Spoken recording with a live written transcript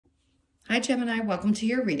Hi Gemini, welcome to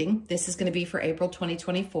your reading. This is going to be for April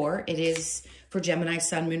 2024. It is for Gemini,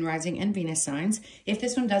 Sun, Moon, Rising, and Venus signs. If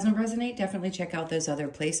this one doesn't resonate, definitely check out those other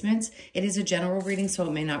placements. It is a general reading, so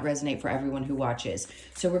it may not resonate for everyone who watches.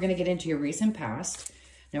 So we're going to get into your recent past.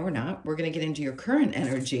 No, we're not. We're going to get into your current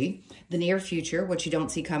energy, the near future, what you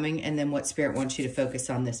don't see coming, and then what Spirit wants you to focus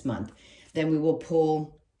on this month. Then we will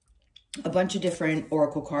pull a bunch of different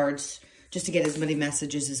oracle cards just to get as many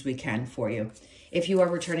messages as we can for you. If you are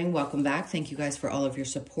returning, welcome back. Thank you guys for all of your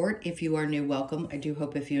support. If you are new, welcome. I do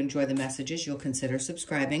hope if you enjoy the messages, you'll consider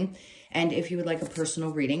subscribing. And if you would like a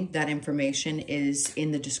personal reading, that information is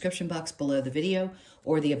in the description box below the video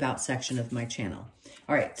or the About section of my channel.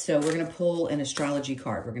 All right, so we're going to pull an astrology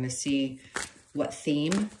card. We're going to see what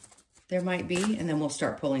theme there might be, and then we'll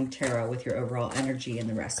start pulling tarot with your overall energy and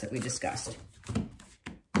the rest that we discussed.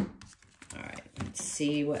 All right, let's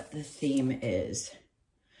see what the theme is.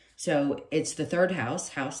 So it's the third house,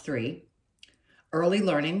 house 3, early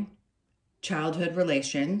learning, childhood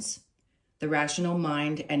relations, the rational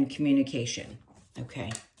mind, and communication.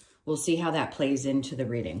 Okay, we'll see how that plays into the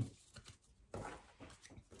reading.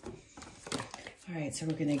 All right, so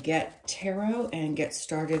we're going to get tarot and get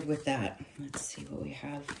started with that. Let's see what we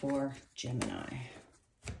have for Gemini.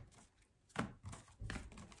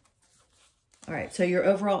 All right, so your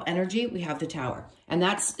overall energy, we have the Tower. And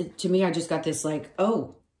that's, to me, I just got this like,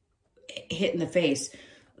 oh, hit in the face.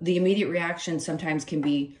 The immediate reaction sometimes can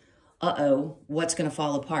be, uh-oh, what's going to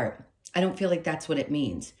fall apart? I don't feel like that's what it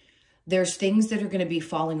means. There's things that are going to be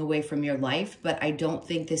falling away from your life, but I don't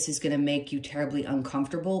think this is going to make you terribly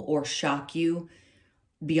uncomfortable or shock you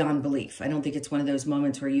beyond belief. I don't think it's one of those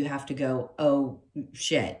moments where you have to go, oh,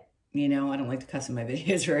 shit. You know, I don't like to cuss in my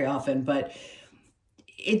videos very often, but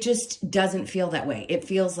it just doesn't feel that way. It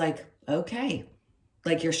feels like, okay,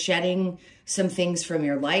 like you're shedding some things from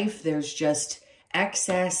your life. There's just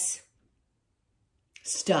excess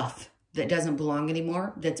stuff that doesn't belong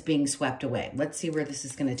anymore that's being swept away. Let's see where this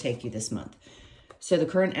is going to take you this month. So the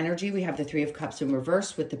current energy, we have the 3 of Cups in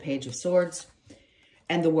reverse with the Page of Swords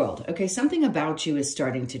and the World. Okay, something about you is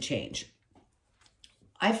starting to change.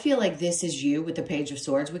 I feel like this is you with the Page of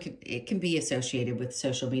Swords. It can be associated with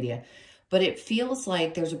social media, but it feels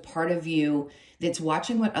like there's a part of you that's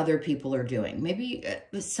watching what other people are doing. Maybe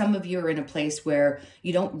some of you are in a place where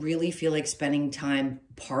you don't really feel like spending time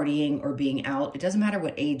partying or being out. It doesn't matter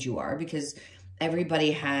what age you are, because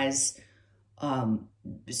everybody has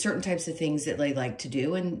certain types of things that they like to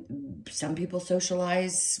do. And some people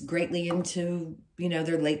socialize greatly into, you know,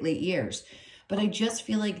 their late years. But I just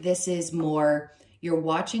feel like this is more, you're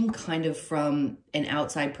watching kind of from an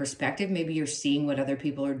outside perspective. Maybe you're seeing what other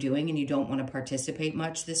people are doing and you don't want to participate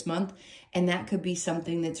much this month. And that could be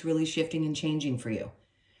something that's really shifting and changing for you.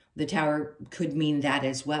 The Tower could mean that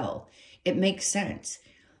as well. It makes sense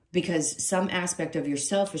because some aspect of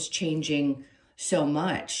yourself is changing so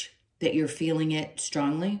much that you're feeling it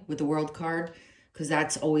strongly with the World card, because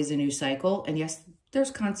that's always a new cycle. And yes,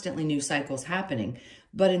 there's constantly new cycles happening,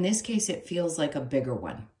 but in this case, it feels like a bigger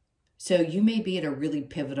one. So you may be at a really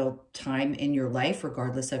pivotal time in your life,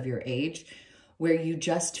 regardless of your age, where you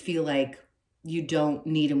just feel like you don't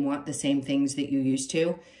need and want the same things that you used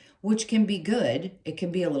to, which can be good. It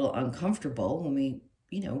can be a little uncomfortable when we,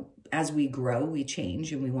 you know, as we grow, we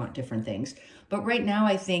change and we want different things. But right now,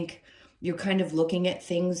 I think you're kind of looking at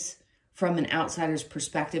things from an outsider's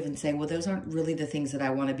perspective and saying, well, those aren't really the things that I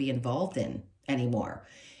want to be involved in anymore.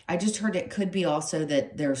 I just heard it could be also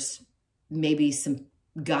that there's maybe some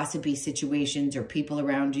gossipy situations or people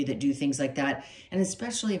around you that do things like that. And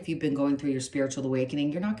especially if you've been going through your spiritual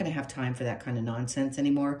awakening, you're not going to have time for that kind of nonsense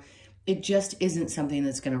anymore. It just isn't something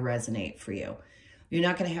that's going to resonate for you. You're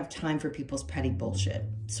not going to have time for people's petty bullshit.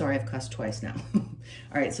 Sorry, I've cussed twice now.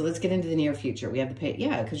 All right, so let's get into the near future. We have the page,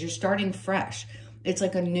 yeah, because you're starting fresh. It's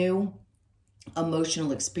like a new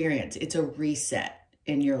emotional experience. It's a reset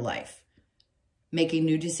in your life. Making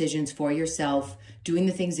new decisions for yourself, doing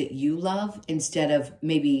the things that you love instead of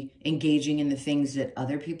maybe engaging in the things that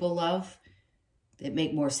other people love that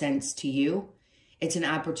make more sense to you. It's an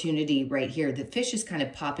opportunity right here. The fish is kind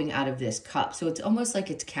of popping out of this cup. So it's almost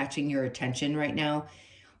like it's catching your attention right now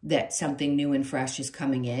that something new and fresh is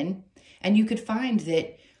coming in. And you could find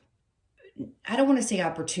that, I don't want to say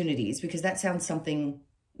opportunities because that sounds something,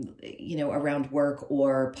 you know, around work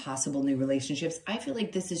or possible new relationships. I feel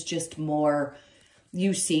like this is just more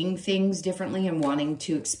you seeing things differently and wanting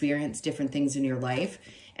to experience different things in your life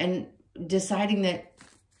and deciding that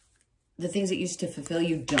the things that used to fulfill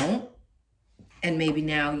you don't. And maybe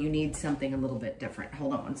now you need something a little bit different.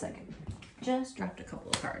 Hold on one second. Just dropped a couple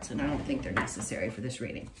of cards and I don't think they're necessary for this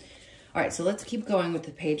reading. All right, so let's keep going with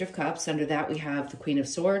the Page of Cups. Under that, we have the Queen of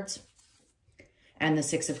Swords, and the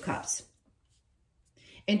Six of Cups.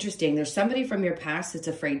 Interesting. There's somebody from your past that's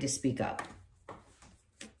afraid to speak up.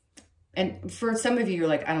 And for some of you, you're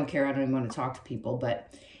like, I don't care. I don't even want to talk to people.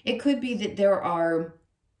 But it could be that there are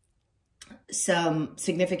some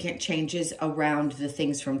significant changes around the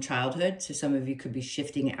things from childhood. So some of you could be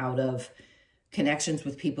shifting out of connections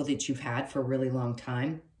with people that you've had for a really long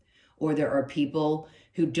time. Or there are people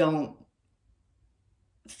who don't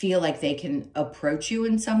feel like they can approach you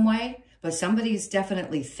in some way, but somebody's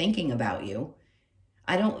definitely thinking about you.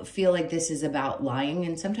 I don't feel like this is about lying,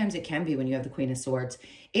 and sometimes it can be when you have the Queen of Swords.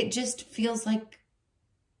 It just feels like,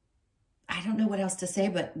 I don't know what else to say,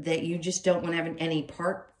 but that you just don't want to have any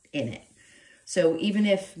part in it. So even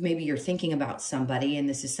if maybe you're thinking about somebody and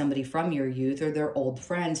this is somebody from your youth or they're old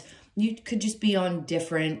friends, you could just be on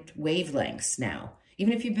different wavelengths now.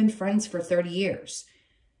 Even if you've been friends for 30 years,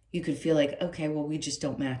 you could feel like, okay, well, we just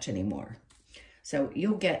don't match anymore. So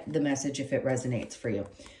you'll get the message if it resonates for you.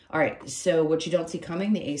 All right, so what you don't see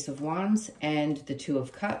coming, the Ace of Wands and the Two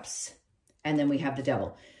of Cups. And then we have the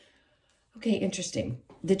Devil. Okay, interesting.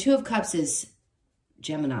 The Two of Cups is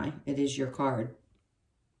Gemini. It is your card.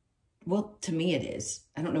 Well, to me it is.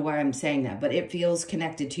 I don't know why I'm saying that, but it feels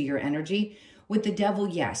connected to your energy. With the Devil,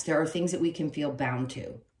 yes, there are things that we can feel bound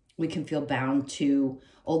to. We can feel bound to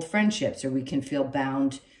old friendships, or we can feel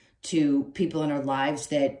bound to people in our lives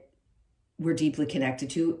that we're deeply connected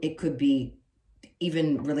to. It could be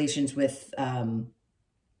even relations with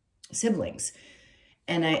siblings.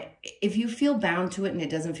 And if you feel bound to it and it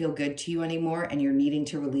doesn't feel good to you anymore and you're needing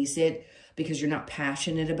to release it because you're not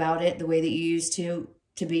passionate about it the way that you used to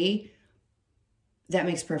be, that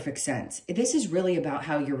makes perfect sense. This is really about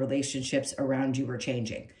how your relationships around you are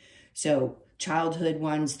changing. So childhood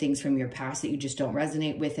ones, things from your past that you just don't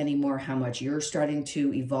resonate with anymore, how much you're starting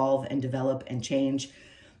to evolve and develop and change.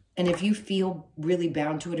 And if you feel really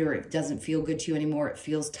bound to it, or it doesn't feel good to you anymore, it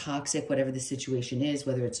feels toxic, whatever the situation is,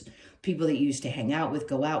 whether it's people that you used to hang out with,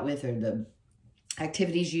 go out with, or the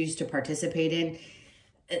activities you used to participate in,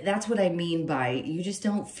 that's what I mean by you just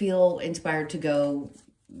don't feel inspired to go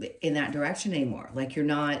in that direction anymore. Like you're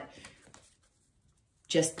not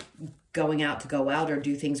just going out to go out or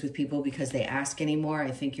do things with people because they ask anymore.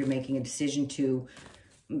 I think you're making a decision to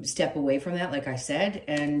step away from that, like I said,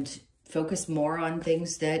 and focus more on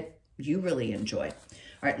things that you really enjoy. All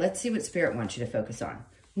right, let's see what Spirit wants you to focus on.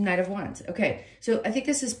 Knight of Wands. Okay, so I think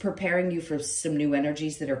this is preparing you for some new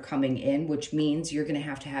energies that are coming in, which means you're going to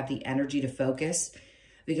have the energy to focus,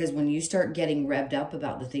 because when you start getting revved up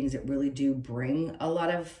about the things that really do bring a lot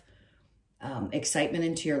of excitement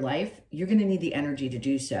into your life, you're going to need the energy to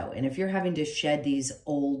do so. And if you're having to shed these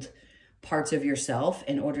old parts of yourself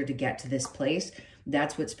in order to get to this place,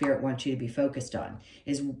 that's what Spirit wants you to be focused on,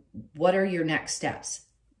 is what are your next steps?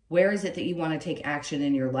 Where is it that you want to take action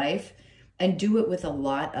in your life? And do it with a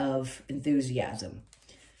lot of enthusiasm.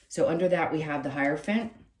 So under that, we have the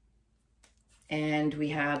Hierophant and we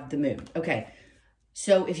have the Moon. Okay,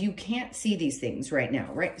 so if you can't see these things right now,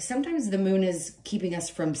 right? Sometimes the Moon is keeping us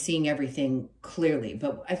from seeing everything clearly.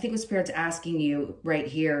 But I think what Spirit's asking you right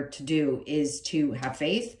here to do is to have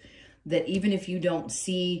faith that even if you don't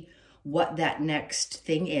see what that next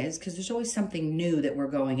thing is, because there's always something new that we're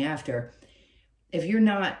going after, if you're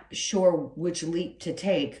not sure which leap to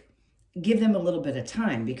take, give them a little bit of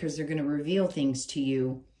time, because they're going to reveal things to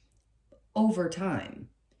you over time.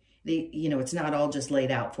 It's not all just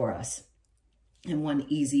laid out for us in one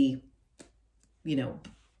easy,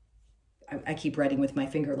 I keep writing with my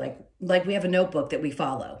finger, like we have a notebook that we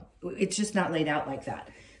follow. It's just not laid out like that.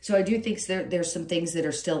 So I do think there's some things that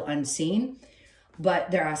are still unseen,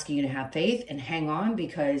 but they're asking you to have faith and hang on,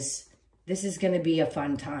 because this is going to be a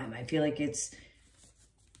fun time. I feel like you're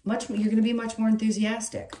going to be much more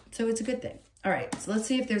enthusiastic. So it's a good thing. All right, so let's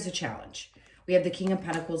see if there's a challenge. We have the King of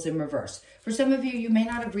Pentacles in reverse. For some of you, you may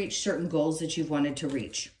not have reached certain goals that you've wanted to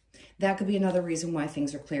reach. That could be another reason why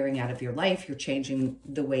things are clearing out of your life. You're changing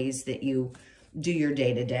the ways that you do your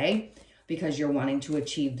day-to-day because you're wanting to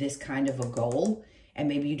achieve this kind of a goal. And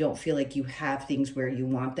maybe you don't feel like you have things where you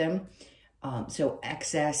want them. So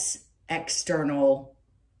excess external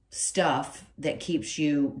stuff that keeps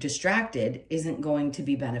you distracted isn't going to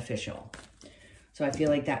be beneficial. So I feel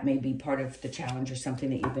like that may be part of the challenge or something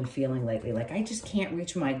that you've been feeling lately. Like, I just can't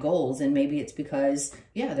reach my goals. And maybe it's because,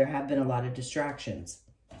 yeah, there have been a lot of distractions.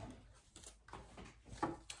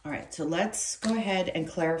 All right, so let's go ahead and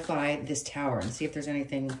clarify this Tower and see if there's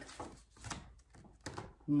anything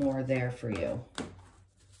more there for you.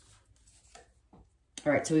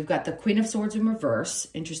 All right, so we've got the Queen of Swords in reverse.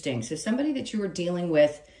 Interesting. So somebody that you were dealing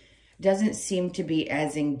with doesn't seem to be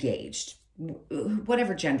as engaged.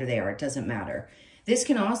 Whatever gender they are, it doesn't matter. This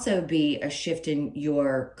can also be a shift in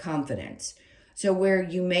your confidence. So where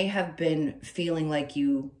you may have been feeling like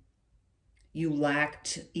you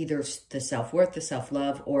lacked either the self-worth, the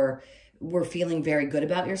self-love, or were feeling very good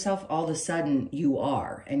about yourself, all of a sudden you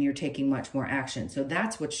are, and you're taking much more action. So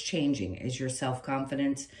that's what's changing, is your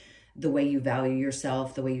self-confidence, the way you value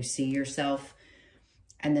yourself, the way you see yourself.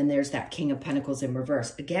 And then there's that King of Pentacles in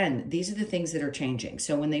reverse. Again, these are the things that are changing.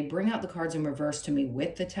 So when they bring out the cards in reverse to me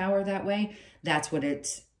with the Tower that way, that's what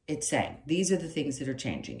it's saying. These are the things that are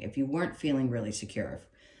changing. If you weren't feeling really secure,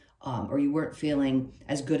 or you weren't feeling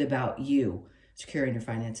as good about you, securing your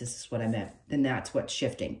finances is what I meant, then that's what's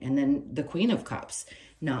shifting. And then the Queen of Cups,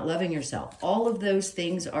 not loving yourself. All of those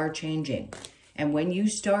things are changing. And when you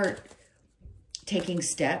start taking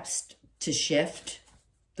steps to shift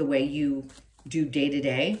the way you do day to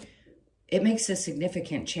day, it makes a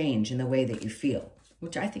significant change in the way that you feel,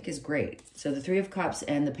 which I think is great. So the Three of Cups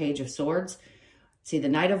and the Page of Swords. See, the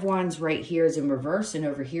Knight of Wands right here is in reverse, and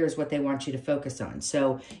over here is what they want you to focus on.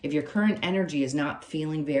 So if your current energy is not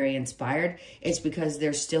feeling very inspired, it's because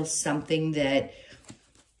there's still something that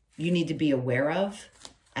you need to be aware of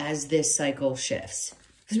as this cycle shifts.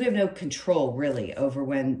 Because we have no control, really, over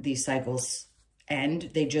when these cycles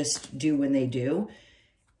end. They just do when they do.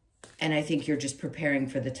 And I think you're just preparing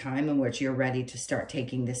for the time in which you're ready to start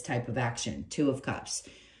taking this type of action. Two of Cups.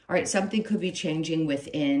 All right, something could be changing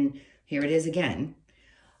within, here it is again,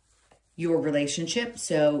 your relationship.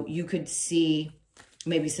 So you could see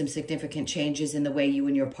maybe some significant changes in the way you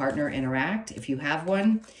and your partner interact, if you have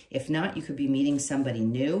one. If not, you could be meeting somebody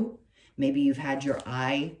new. Maybe you've had your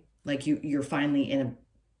eye, like you're finally in a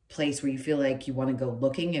place where you feel like you want to go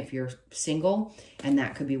looking if you're single, and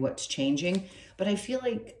that could be what's changing. But I feel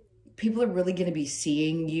like people are really going to be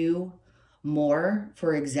seeing you more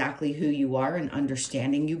for exactly who you are and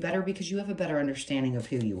understanding you better, because you have a better understanding of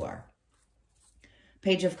who you are.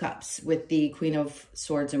 Page of Cups with the Queen of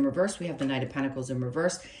Swords in reverse. We have the Knight of Pentacles in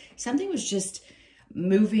reverse. Something was just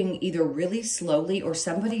moving either really slowly, or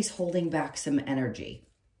somebody's holding back some energy.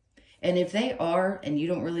 And if they are, and you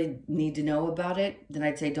don't really need to know about it, then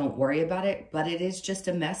I'd say don't worry about it. But it is just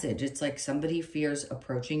a message. It's like somebody fears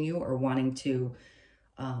approaching you or wanting to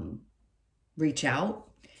reach out.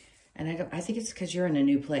 And I think it's because you're in a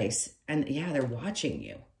new place. And yeah, they're watching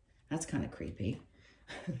you. That's kind of creepy.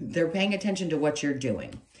 They're paying attention to what you're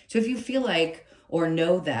doing. So if you feel like or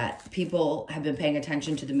know that people have been paying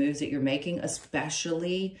attention to the moves that you're making,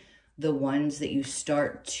 especially the ones that you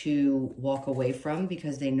start to walk away from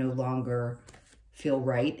because they no longer feel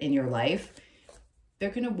right in your life, they're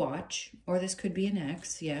going to watch. Or this could be an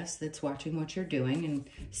ex, yes, that's watching what you're doing and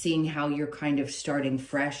seeing how you're kind of starting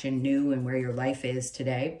fresh and new and where your life is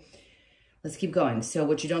today. Let's keep going. So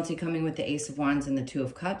what you don't see coming with the Ace of Wands and the Two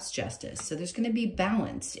of Cups, Justice. So there's going to be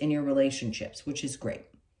balance in your relationships, which is great.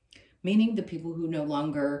 Meaning the people who no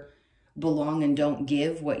longer belong and don't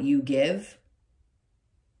give what you give,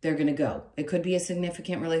 they're going to go. It could be a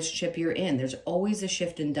significant relationship you're in. There's always a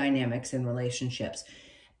shift in dynamics in relationships.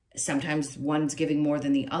 Sometimes one's giving more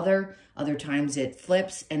than the other. Other times it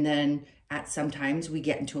flips. And then sometimes we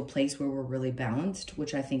get into a place where we're really balanced,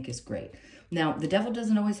 which I think is great. Now, the devil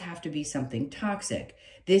doesn't always have to be something toxic.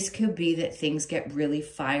 This could be that things get really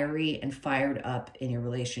fiery and fired up in your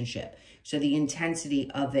relationship. So the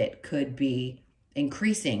intensity of it could be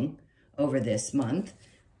increasing over this month.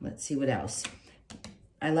 Let's see what else.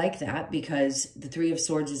 I like that because the Three of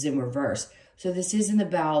Swords is in reverse. So this isn't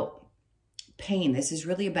about pain. This is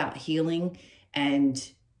really about healing and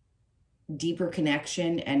deeper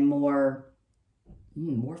connection and more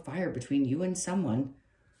fire between you and someone.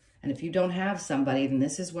 And if you don't have somebody, then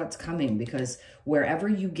this is what's coming, because wherever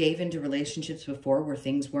you gave into relationships before where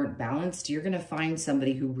things weren't balanced, you're going to find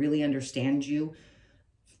somebody who really understands you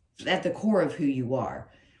at the core of who you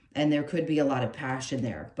are. And there could be a lot of passion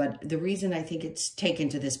there. But the reason I think it's taken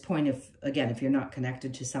to this point, if you're not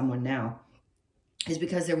connected to someone now, is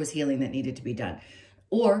because there was healing that needed to be done.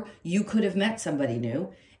 Or you could have met somebody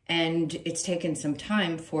new and it's taken some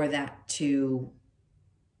time for that to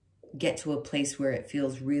get to a place where it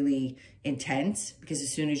feels really intense, because as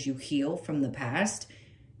soon as you heal from the past,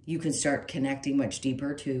 you can start connecting much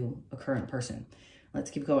deeper to a current person. Let's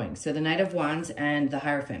keep going. So the Knight of Wands and the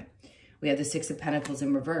Hierophant. We have the Six of Pentacles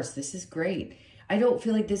in reverse. This is great. I don't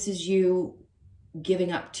feel like this is you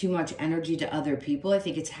giving up too much energy to other people. I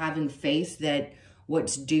think it's having faith that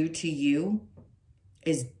what's due to you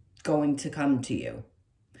is going to come to you.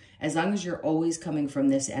 As long as you're always coming from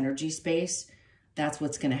this energy space, that's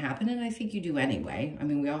what's going to happen. And I think you do anyway. I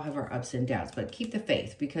mean, we all have our ups and downs, but keep the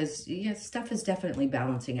faith, because yeah, stuff is definitely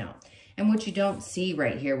balancing out. And what you don't see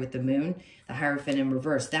right here with the moon, the Hierophant in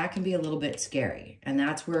reverse, that can be a little bit scary. And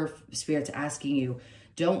that's where Spirit's asking you,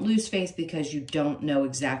 don't lose faith because you don't know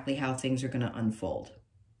exactly how things are going to unfold.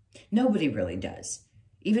 Nobody really does.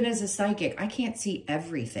 Even as a psychic, I can't see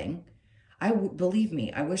everything. Believe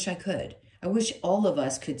me, I wish I could. I wish all of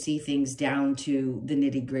us could see things down to the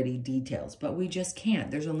nitty-gritty details, but we just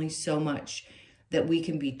can't. There's only so much that we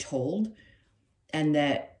can be told, and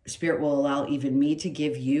that Spirit will allow even me to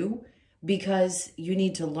give you, because you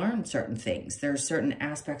need to learn certain things. There are certain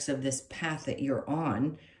aspects of this path that you're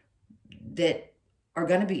on that are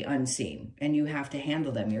going to be unseen, and you have to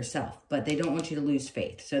handle them yourself, but they don't want you to lose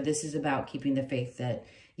faith. So this is about keeping the faith that,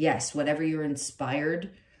 yes, whatever you're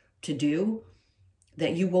inspired to do,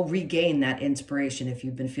 that you will regain that inspiration if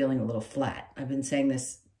you've been feeling a little flat. I've been saying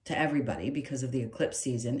this to everybody because of the eclipse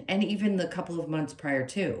season, and even the couple of months prior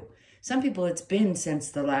to. Some people, it's been since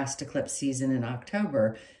the last eclipse season in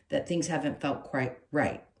October that things haven't felt quite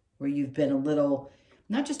right, where you've been a little,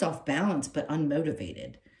 not just off balance, but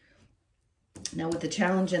unmotivated. Now with the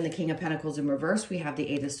challenge and the King of Pentacles in reverse, we have the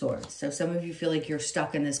Eight of Swords. So some of you feel like you're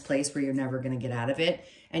stuck in this place where you're never going to get out of it,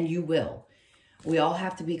 and you will. We all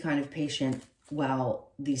have to be kind of patient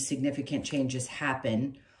while these significant changes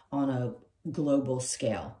happen on a global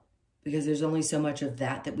scale, because there's only so much of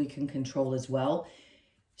that we can control as well.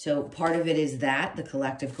 So part of it is that, the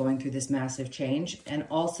collective going through this massive change, and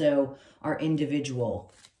also our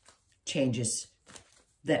individual changes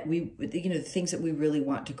that we, you know, the things that we really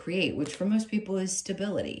want to create, which for most people is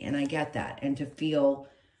stability. And I get that. And to feel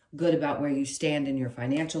good about where you stand in your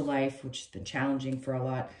financial life, which has been challenging for a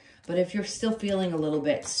lot. But if you're still feeling a little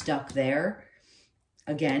bit stuck there,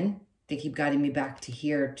 again, they keep guiding me back to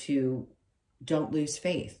here to don't lose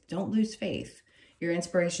faith. Don't lose faith. Your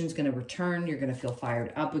inspiration is going to return. You're going to feel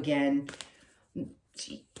fired up again.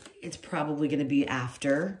 It's probably going to be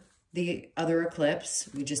after the other eclipse.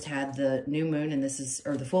 We just had the new moon, and this is,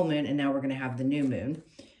 or the full moon, and now we're going to have the new moon,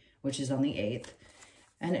 which is on the 8th.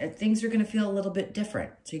 And things are going to feel a little bit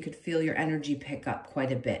different. So you could feel your energy pick up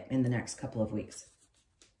quite a bit in the next couple of weeks.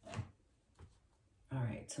 All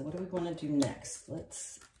right, so what do we want to do next?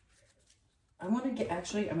 I'm going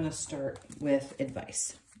to start with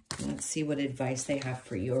advice. Let's see what advice they have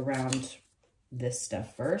for you around this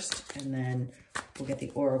stuff first, and then we'll get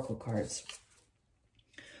the oracle cards.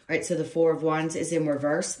 All right, so the Four of Wands is in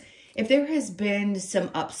reverse. If there has been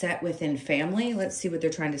some upset within family, let's see what they're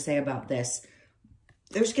trying to say about this.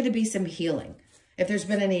 There's going to be some healing. If there's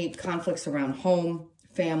been any conflicts around home,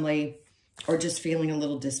 family, or just feeling a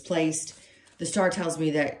little displaced, the star tells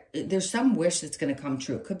me that there's some wish that's going to come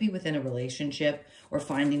true. It could be within a relationship or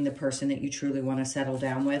finding the person that you truly want to settle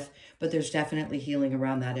down with, but there's definitely healing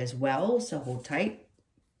around that as well, so hold tight.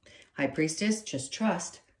 High Priestess, just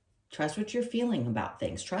trust. Trust what you're feeling about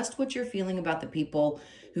things. Trust what you're feeling about the people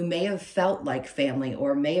who may have felt like family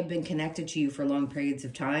or may have been connected to you for long periods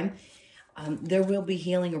of time. There will be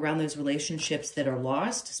healing around those relationships that are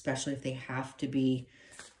lost, especially if they have to be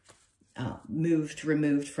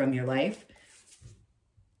removed from your life.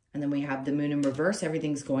 And then we have the moon in reverse.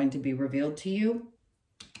 Everything's going to be revealed to you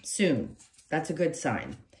soon. That's a good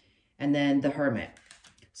sign. And then the Hermit.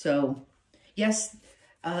 So, yes,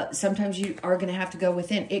 sometimes you are going to have to go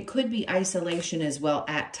within. It could be isolation as well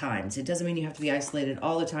at times. It doesn't mean you have to be isolated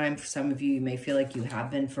all the time. For some of you, you may feel like you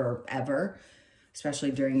have been forever,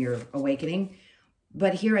 especially during your awakening.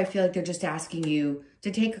 But here I feel like they're just asking you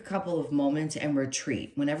to take a couple of moments and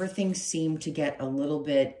retreat. Whenever things seem to get a little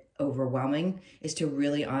bit overwhelming, is to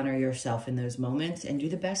really honor yourself in those moments and do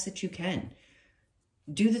the best that you can.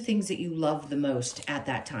 Do the things that you love the most at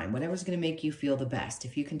that time, whatever's going to make you feel the best.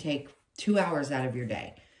 If you can take 2 hours out of your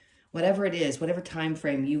day, whatever it is, whatever time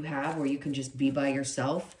frame you have where you can just be by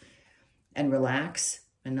yourself and relax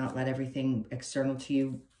and not let everything external to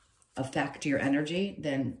you affect your energy,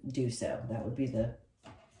 then do so. That would be the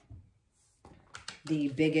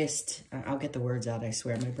biggest, I'll get the words out, I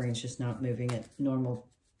swear. My brain's just not moving at normal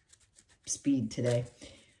speed today.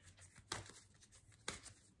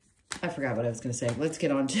 I forgot what I was going to say. Let's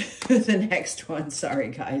get on to the next one. Sorry,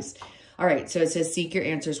 guys. All right, so it says seek your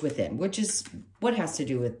answers within, which is what has to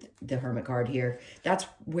do with the Hermit card here. That's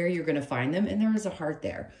where you're going to find them, and there is a heart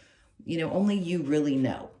there. You know, only you really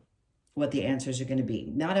know what the answers are going to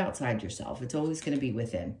be, not outside yourself. It's always going to be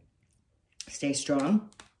within. Stay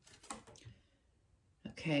strong.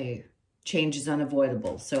 Okay. Change is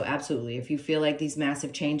unavoidable. So absolutely, if you feel like these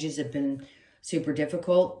massive changes have been super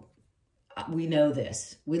difficult, we know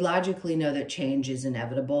this. We logically know that change is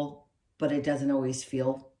inevitable, but it doesn't always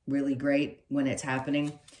feel really great when it's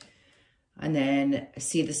happening. And then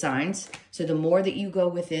see the signs. So the more that you go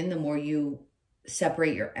within, the more you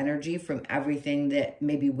separate your energy from everything that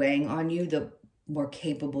may be weighing on you, the more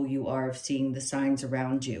capable you are of seeing the signs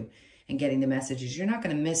around you and getting the messages. You're not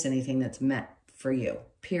going to miss anything that's meant for you,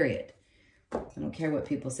 period. I don't care what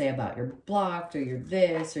people say about you're blocked or you're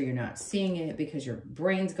this or you're not seeing it because your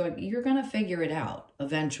brain's going, you're going to figure it out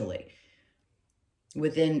eventually.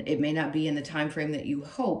 It may not be in the time frame that you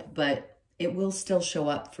hope, but it will still show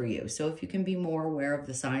up for you. So if you can be more aware of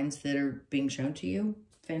the signs that are being shown to you,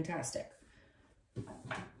 fantastic.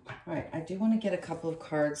 All right, I do want to get a couple of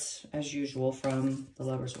cards as usual from the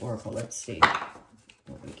Lover's Oracle. Let's see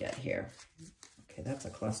what we get here. Okay, that's a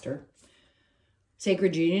cluster.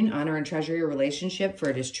 Sacred union, honor and treasure your relationship, for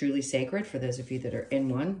it is truly sacred. For those of you that are in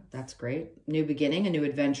one, that's great. New beginning, a new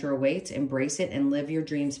adventure awaits. Embrace it and live your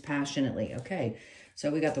dreams passionately. Okay,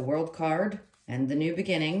 so we got the World card and the new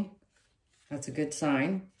beginning. That's a good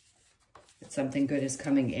sign that something good is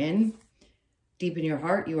coming in. Deep in your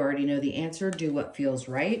heart, you already know the answer. Do what feels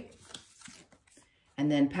right.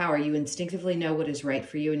 And then power, you instinctively know what is right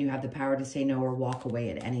for you and you have the power to say no or walk away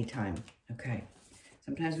at any time. Okay.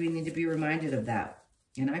 Sometimes we need to be reminded of that.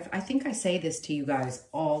 And I think I say this to you guys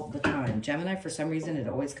all the time. Gemini, for some reason, it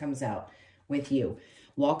always comes out with you.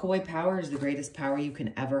 Walk away power is the greatest power you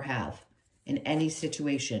can ever have in any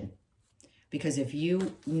situation. Because if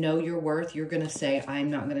you know your worth, you're going to say, I'm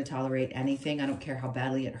not going to tolerate anything. I don't care how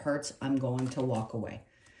badly it hurts. I'm going to walk away.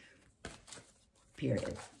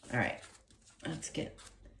 Period. All right. Let's get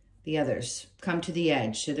the others. Come to the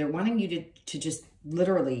edge. So they're wanting you to just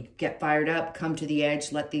literally get fired up, come to the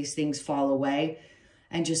edge, let these things fall away,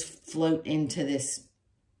 and just float into this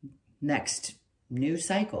next new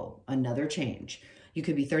cycle, another change. You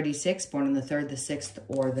could be 36, born on the 3rd, the 6th,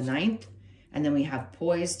 or the 9th. And then we have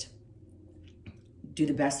poised. Do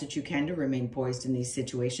the best that you can to remain poised in these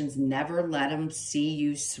situations. Never let them see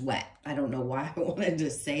you sweat. I don't know why I wanted to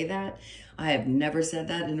say that. I have never said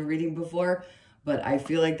that in a reading before, but I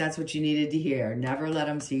feel like that's what you needed to hear. Never let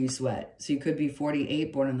them see you sweat. So you could be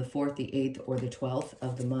 48, born on the 4th, the 8th, or the 12th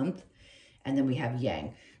of the month. And then we have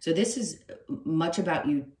Yang. So this is much about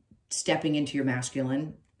you stepping into your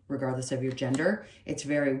masculine, regardless of your gender. It's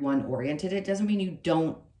very one-oriented. It doesn't mean you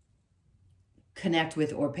don't connect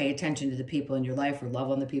with or pay attention to the people in your life or love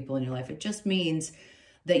on the people in your life. It just means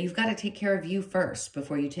that you've got to take care of you first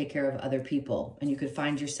before you take care of other people. And you could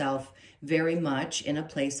find yourself very much in a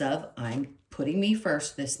place of, I'm putting me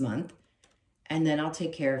first this month, and then I'll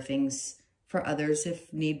take care of things for others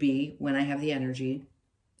if need be, when I have the energy,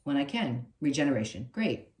 when I can. Regeneration,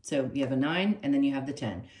 great. So you have a 9 and then you have the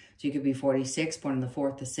 10. So you could be 46, born on the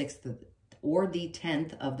 4th, the 6th, or the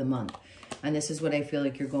 10th of the month. And this is what I feel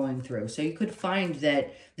like you're going through. So you could find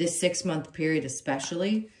that this 6-month period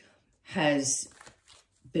especially has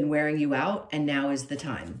been wearing you out, and now is the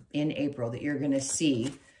time in April that you're going to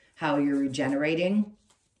see how you're regenerating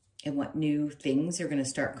and what new things are going to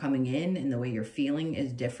start coming in, and the way you're feeling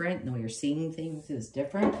is different, and the way you're seeing things is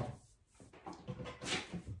different.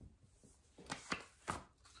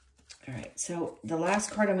 All right, so the last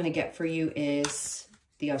card I'm going to get for you is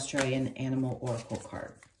the Australian Animal Oracle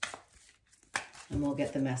card. And we'll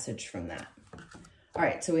get the message from that. All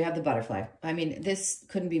right, so we have the butterfly. I mean, this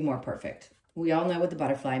couldn't be more perfect. We all know what the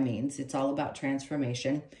butterfly means. It's all about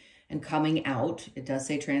transformation and coming out. It does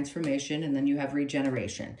say transformation, and then you have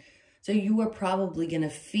regeneration. So you are probably going to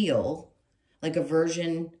feel like a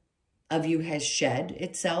version of you has shed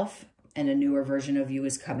itself and a newer version of you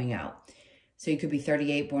is coming out. So you could be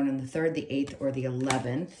 38, born on the 3rd, the 8th, or the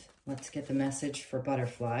 11th. Let's get the message for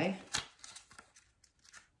butterfly.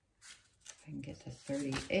 I can get to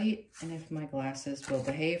 38, and if my glasses will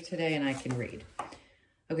behave today and I can read.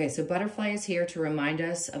 Okay, so butterfly is here to remind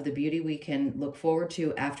us of the beauty we can look forward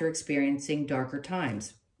to after experiencing darker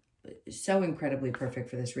times. So incredibly perfect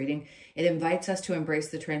for this reading. It invites us to embrace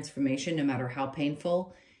the transformation, no matter how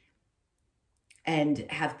painful, and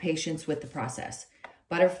have patience with the process.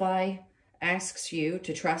 Butterfly asks you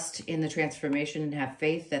to trust in the transformation and have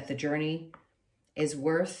faith that the journey is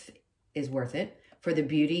worth it for the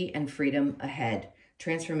beauty and freedom ahead.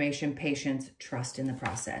 Transformation, patience, trust in the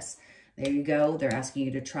process. There you go. They're asking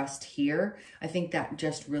you to trust here. I think that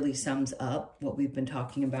just really sums up what we've been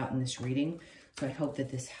talking about in this reading. So I hope that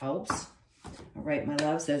this helps. All right, my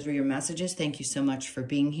loves, those were your messages. Thank you so much for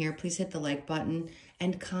being here. Please hit the like button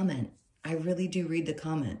and comment. I really do read the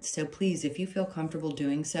comments. So please, if you feel comfortable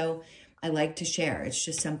doing so, I like to share. It's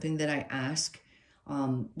just something that I ask.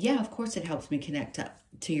 Yeah, of course it helps me connect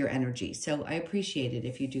to your energy. So I appreciate it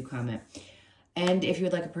if you do comment. And if you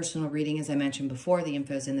would like a personal reading, as I mentioned before, the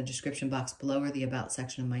info is in the description box below or the About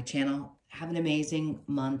section of my channel. Have an amazing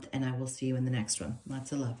month, and I will see you in the next one.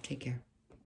 Lots of love. Take care.